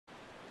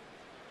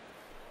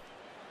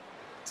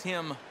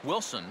Tim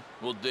Wilson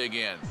will dig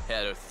in.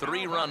 Had a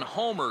 3-run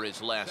homer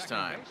his last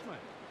time.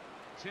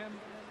 Tim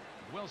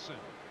Wilson.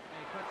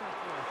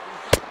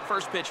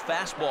 First pitch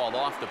fastball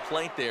off the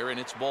plate there, and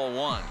it's ball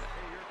 1.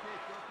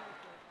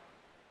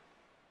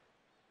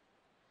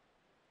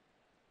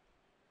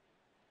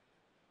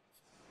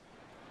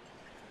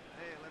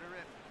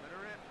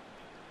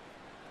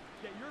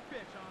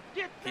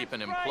 Keeping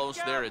him close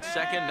there at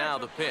second. Now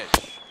the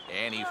pitch.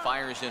 And he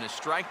fires in a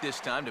strike this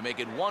time to make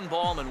it 1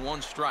 ball and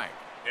 1 strike.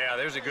 Yeah,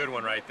 there's a good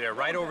one right there.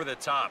 Right over the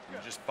top. You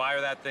just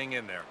fire that thing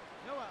in there.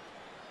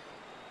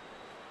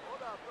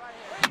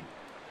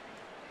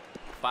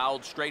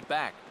 Fouled straight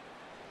back.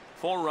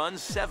 4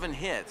 runs, 7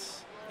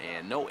 hits.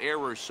 And no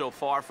errors so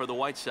far for the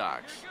White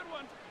Sox.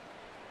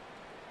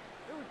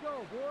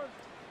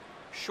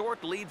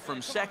 Short lead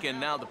from second.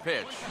 Now the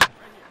pitch.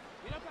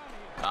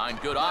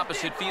 And good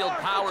opposite field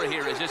power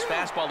here as this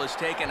fastball is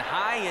taken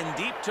high and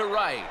deep to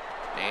right.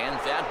 And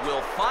that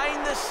will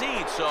find the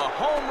seats. A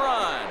home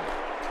run.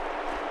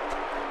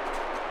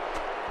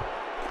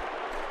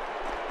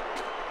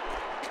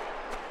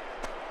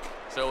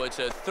 So it's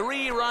a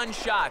 3-run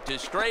shot to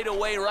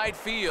straightaway right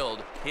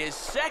field. His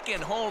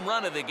second home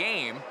run of the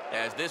game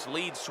as this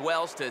lead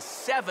swells to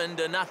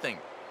 7-0.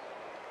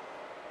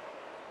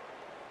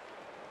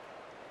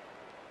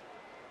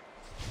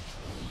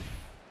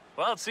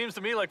 Well, it seems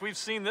to me like we've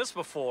seen this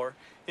before.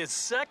 His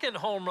second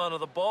home run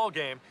of the ball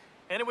game,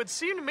 and it would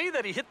seem to me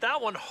that he hit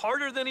that one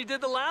harder than he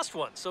did the last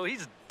one, so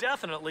he's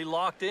definitely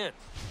locked in.